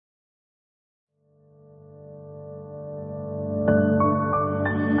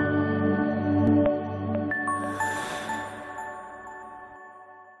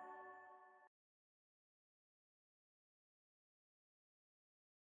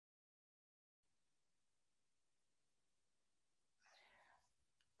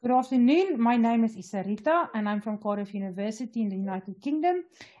Good afternoon. My name is ISA RITA and I'm from Cardiff University in the United Kingdom.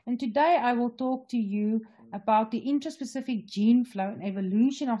 And today I will talk to you about the interspecific gene flow and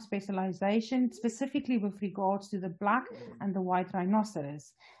evolution of specialization, specifically with regards to the black and the white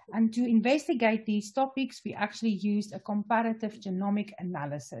rhinoceros. And to investigate these topics, we actually used a comparative genomic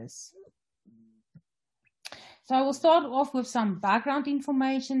analysis. So I will start off with some background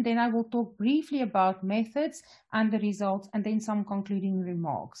information, then I will talk briefly about methods and the results, and then some concluding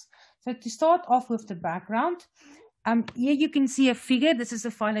remarks. So to start off with the background, here you can see a figure. This is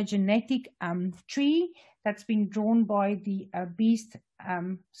a phylogenetic tree that's been drawn by the BEAST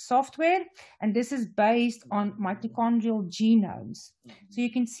software, and this is based on mitochondrial genomes. So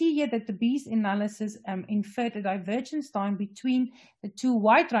you can see here that the BEAST analysis inferred a divergence time between the two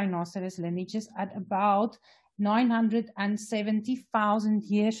white rhinoceros lineages at about 970,000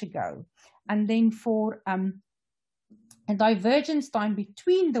 years ago, and then for a divergence time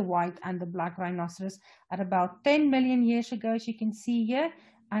between the white and the black rhinoceros at about 10 million years ago, as you can see here,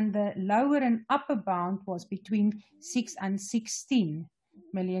 and the lower and upper bound was between 6 and 16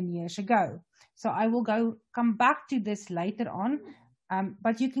 million years ago. So I will come back to this later on,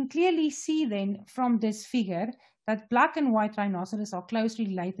 but you can clearly see then from this figure that black and white rhinoceros are closely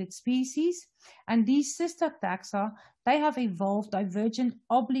related species, and these sister taxa, they have evolved divergent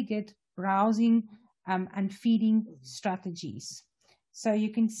obligate browsing and feeding strategies. So you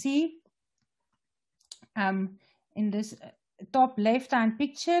can see in this top left-hand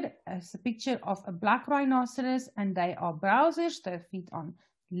picture is a picture of a black rhinoceros, and they are browsers, they feed on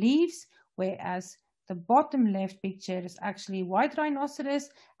leaves, whereas the bottom left picture is actually white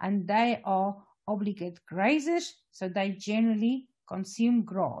rhinoceros, and they are obligate grazers, so they generally consume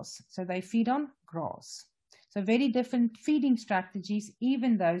grass, so they feed on grass. So very different feeding strategies,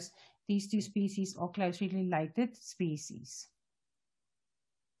 even though these two species are closely related species.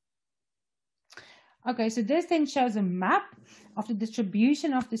 Okay, so this then shows a map of the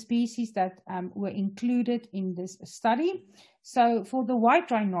distribution of the species that were included in this study. So for the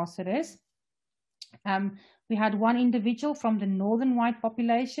white rhinoceros, we had one individual from the northern white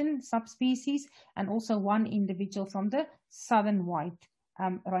population subspecies and also one individual from the southern white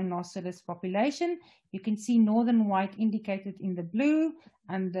rhinoceros population. You can see northern white indicated in the blue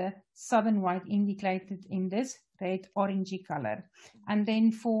and the southern white indicated in this red orangey color. And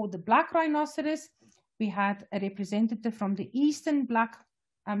then for the black rhinoceros, we had a representative from the eastern black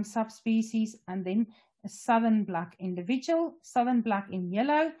subspecies, and then a southern black individual, southern black in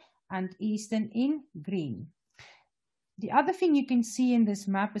yellow and eastern in green. The other thing you can see in this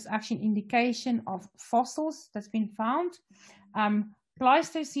map is actually an indication of fossils that's been found,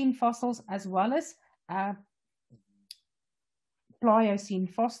 Pleistocene fossils as well as Pliocene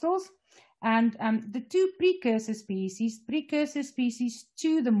fossils. And the two precursor species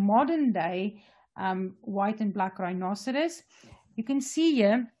to the modern day white and black rhinoceros, you can see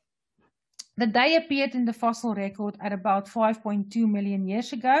here that they appeared in the fossil record at about 5.2 million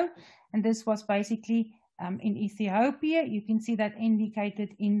years ago, and this was basically in Ethiopia. You can see that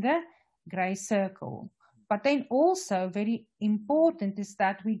indicated in the grey circle. But then also very important is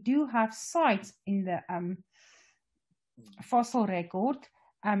that we do have sites in the fossil record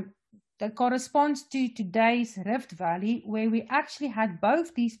that corresponds to today's Rift Valley, where we actually had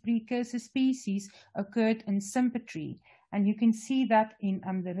both these precursor species occurred in sympatry. And you can see that in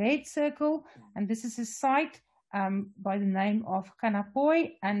the red circle, and this is a site by the name of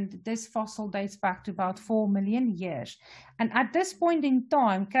Kanapoi, and this fossil dates back to about 4 million years. And at this point in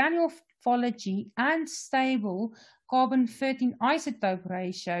time, cranial morphology and stable carbon-13 isotope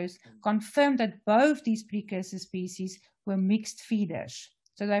ratios confirmed that both these precursor species were mixed feeders.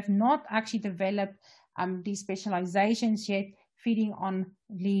 So they've not actually developed these specializations yet, feeding on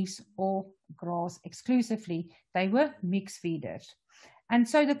leaves or grass exclusively. They were mixed feeders. And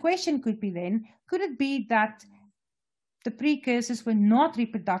so the question could be then, could it be that the precursors were not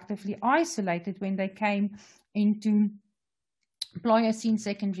reproductively isolated when they came into Pliocene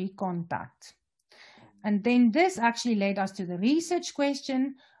secondary contact? And then this actually led us to the research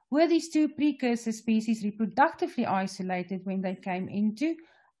question, were these two precursor species reproductively isolated when they came into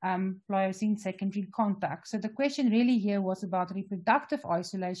Pliocene secondary contact? So the question really here was about reproductive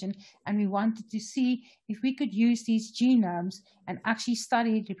isolation, and we wanted to see if we could use these genomes and actually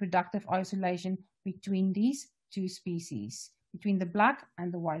study reproductive isolation between these two species, between the black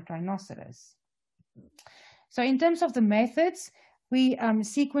and the white rhinoceros. So in terms of the methods, we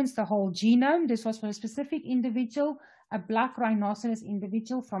sequenced the whole genome. This was for a specific individual a black rhinoceros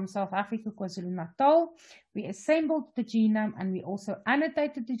individual from South Africa, KwaZulu-Natal. We assembled the genome and we also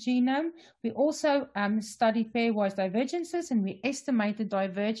annotated the genome. We also studied pairwise divergences and we estimated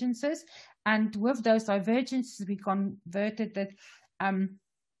divergences. And with those divergences, we converted it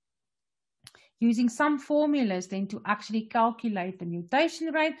using some formulas then to actually calculate the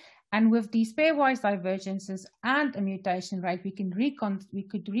mutation rate. And with these pairwise divergences and a mutation rate, we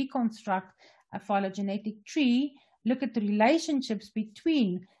could reconstruct a phylogenetic tree, look at the relationships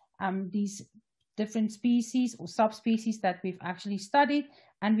between these different species or subspecies that we've actually studied,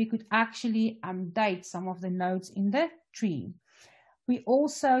 and we could actually date some of the nodes in the tree. We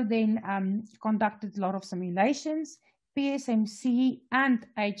also then conducted a lot of simulations, PSMC and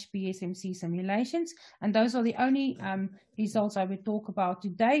HPSMC simulations, and those are the only results I will talk about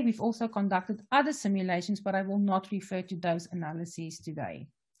today. We've also conducted other simulations, but I will not refer to those analyses today.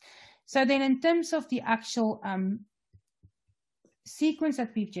 So then in terms of the actual sequence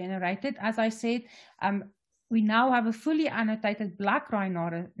that we've generated, as I said, we now have a fully annotated black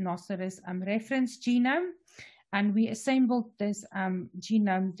rhinoceros reference genome, and we assembled this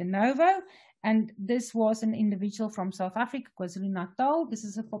genome de novo. And this was an individual from South Africa, KwaZulu-Natal. This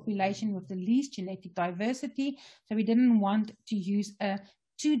is a population with the least genetic diversity. So we didn't want to use a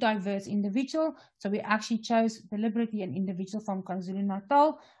too diverse individual. So we actually chose deliberately an individual from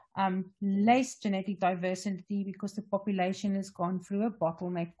KwaZulu-Natal, less genetic diversity because the population has gone through a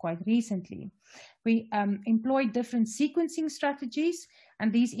bottleneck quite recently. We employed different sequencing strategies,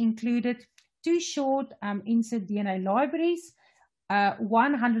 and these included 2 short insert DNA libraries,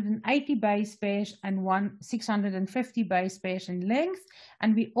 180 base pairs and 650 base pairs in length.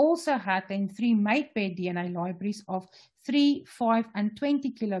 And we also had then 3 mate pair DNA libraries of 3, 5, and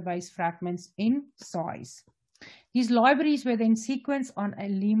 20 kilobase fragments in size. These libraries were then sequenced on a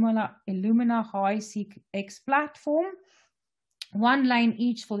Illumina HiSeq-X platform, 1 lane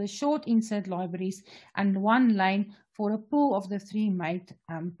each for the short insert libraries and 1 lane for a pool of the 3 mate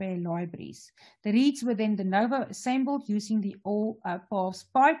pair libraries. The reads were then de novo assembled using the all-paths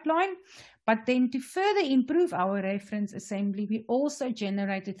pipeline, but then to further improve our reference assembly, we also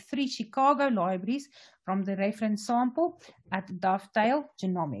generated 3 Chicago libraries from the reference sample at Dovetail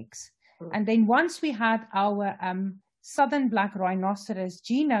Genomics. And then once we had our southern black rhinoceros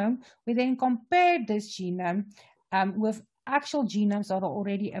genome, we then compared this genome with actual genomes that are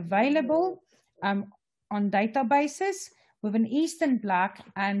already available on databases, with an eastern black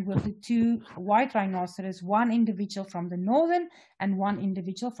and with the 2 white rhinoceros, 1 individual from the northern and 1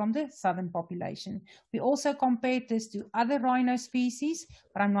 individual from the southern population. We also compared this to other rhino species,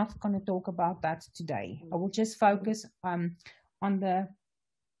 but I'm not going to talk about that today. I will just focus on the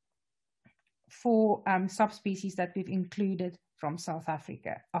 4 subspecies that we've included from South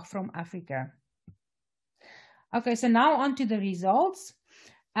Africa, from Africa. Okay, so now on to the results.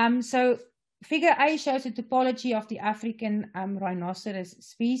 So figure A shows the topology of the African rhinoceros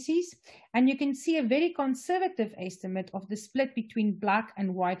species, and you can see a very conservative estimate of the split between black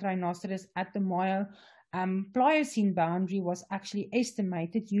and white rhinoceros at the Pliocene boundary was actually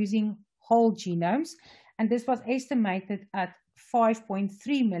estimated using whole genomes, and this was estimated at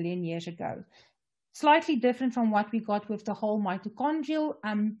 5.3 million years ago. Slightly different from what we got with the whole mitochondrial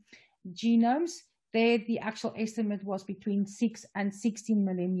genomes. There, the actual estimate was between 6 and 16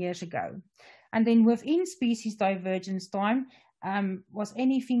 million years ago. And then within species divergence time was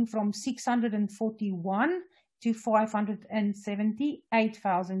anything from 641 to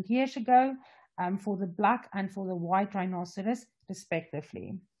 578,000 years ago for the black and for the white rhinoceros,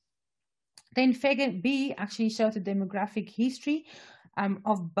 respectively. Then figure B actually shows the demographic history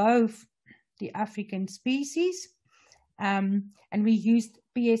of both the African species. And we used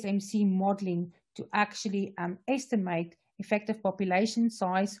PSMC modeling to actually estimate effective population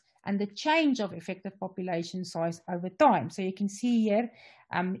size and the change of effective population size over time. So you can see here,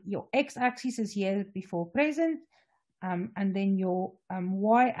 your x-axis is year before present, and then your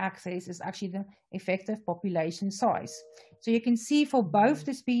y-axis is actually the effective population size. So you can see for both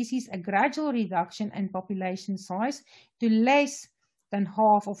the species a gradual reduction in population size to less than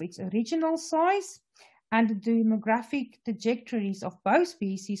half of its original size, and the demographic trajectories of both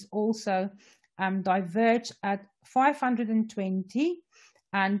species also diverge at 520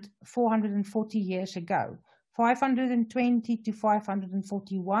 and 440 years ago. 520 to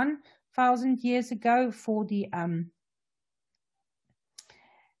 541,000 years ago for the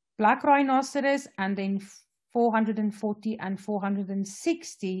black rhinoceros, and then 440 and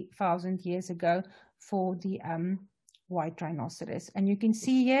 460,000 years ago for the white rhinoceros. And you can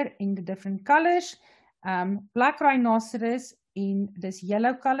see here in the different colors, black rhinoceros in this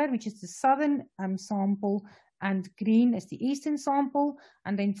yellow color, which is the southern sample, and green is the eastern sample.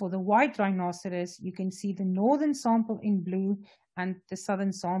 And then for the white rhinoceros, you can see the northern sample in blue and the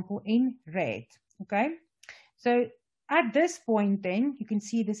southern sample in red. Okay, so at this point then, you can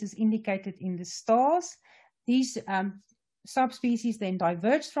see this is indicated in the stars. These subspecies then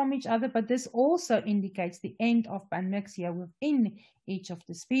diverged from each other, but this also indicates the end of panmixia within each of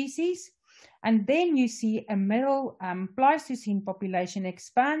the species. And then you see a middle Pleistocene population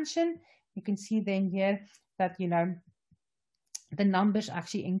expansion. You can see then here that, you know, the numbers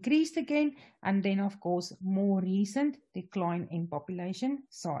actually increased again, and then of course more recent decline in population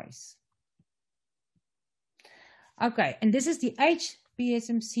size. Okay, and this is the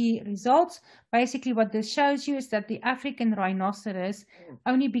HPSMC results. Basically what this shows you is that the African rhinoceros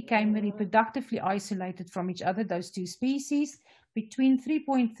only became reproductively isolated from each other, those two species, between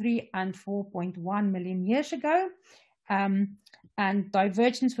 3.3 and 4.1 million years ago. And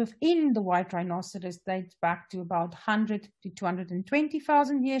divergence within the white rhinoceros dates back to about 100 to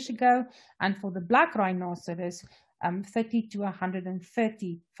 220,000 years ago. And for the black rhinoceros, 30 to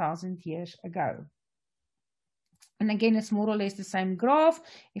 130,000 years ago. And again, it's more or less the same graph,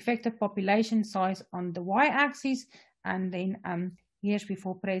 effective population size on the y-axis, and then years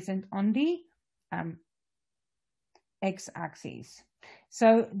before present on the x-axis.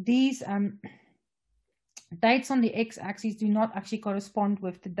 So these dates on the x-axis do not actually correspond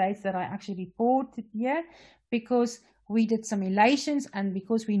with the dates that I actually reported here, because we did simulations, and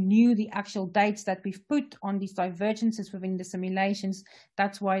because we knew the actual dates that we've put on these divergences within the simulations,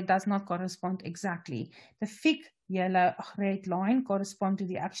 that's why it does not correspond exactly. The thick yellow red line correspond to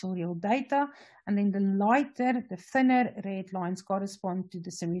the actual real data, and then the lighter, the thinner red lines correspond to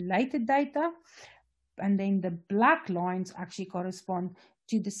the simulated data, and then the black lines actually correspond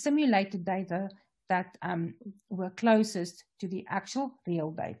to the simulated data that were closest to the actual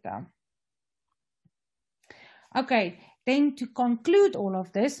real data. Okay, then to conclude all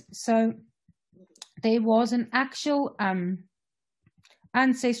of this, so there was an actual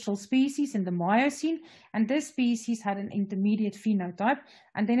ancestral species in the Miocene, and this species had an intermediate phenotype,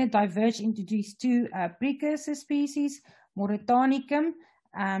 and then it diverged into these two precursor species, Mauretanicum,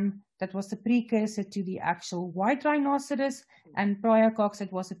 that was the precursor to the actual white rhinoceros, and Priocox,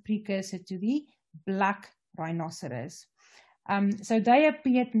 that was a precursor to the black rhinoceros. So they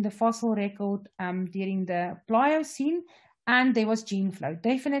appeared in the fossil record during the Pliocene, and there was gene flow,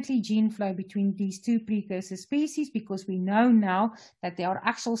 definitely gene flow between these two precursor species, because we know now that there are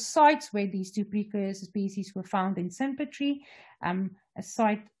actual sites where these two precursor species were found in sympatry, a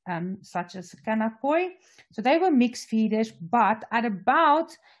site such as Kanakoi. So they were mixed feeders, but at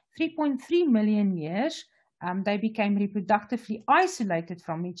about 3.3 million years, they became reproductively isolated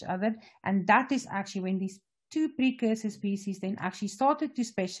from each other, and that is actually when these two precursor species then actually started to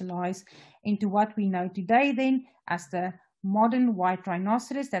specialize into what we know today then as the modern white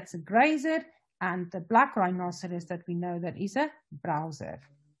rhinoceros, that's a grazer, and the black rhinoceros that we know that is a browser.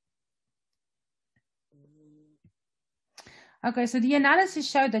 Okay, so the analysis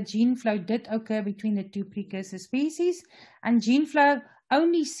showed that gene flow did occur between the two precursor species, and gene flow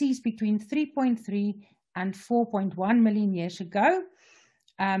only ceased between 3.3 and 4.1 million years ago.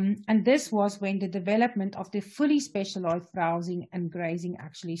 And this was when the development of the fully specialized browsing and grazing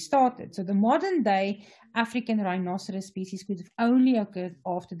actually started. So the modern day African rhinoceros species could have only occurred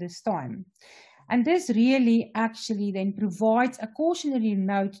after this time. And this really actually then provides a cautionary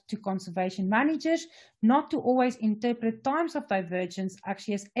note to conservation managers not to always interpret times of divergence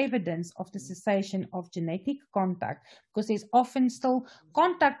actually as evidence of the cessation of genetic contact, because there's often still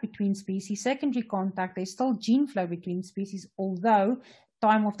contact between species, secondary contact, there's still gene flow between species, although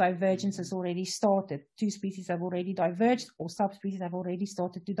time of divergence has already started. Two species have already diverged, or subspecies have already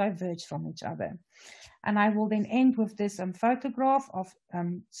started to diverge from each other. And I will then end with this photograph of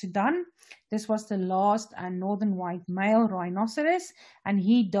Sudan. This was the last northern white male rhinoceros, and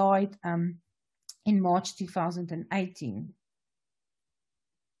he died in March 2018.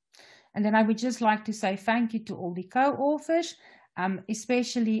 And then I would just like to say thank you to all the co-authors,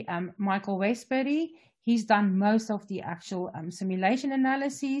 especially Michael Westbury. He's done most of the actual simulation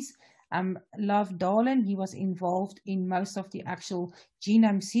analyses. Love Darlin, he was involved in most of the actual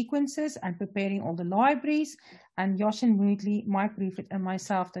genome sequences and preparing all the libraries. And Yoshin Moodley, Mike Griffith, and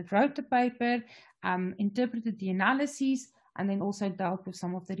myself that wrote the paper, interpreted the analyses, and then also dealt with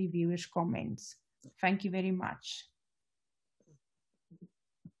some of the reviewers' comments. Thank you very much.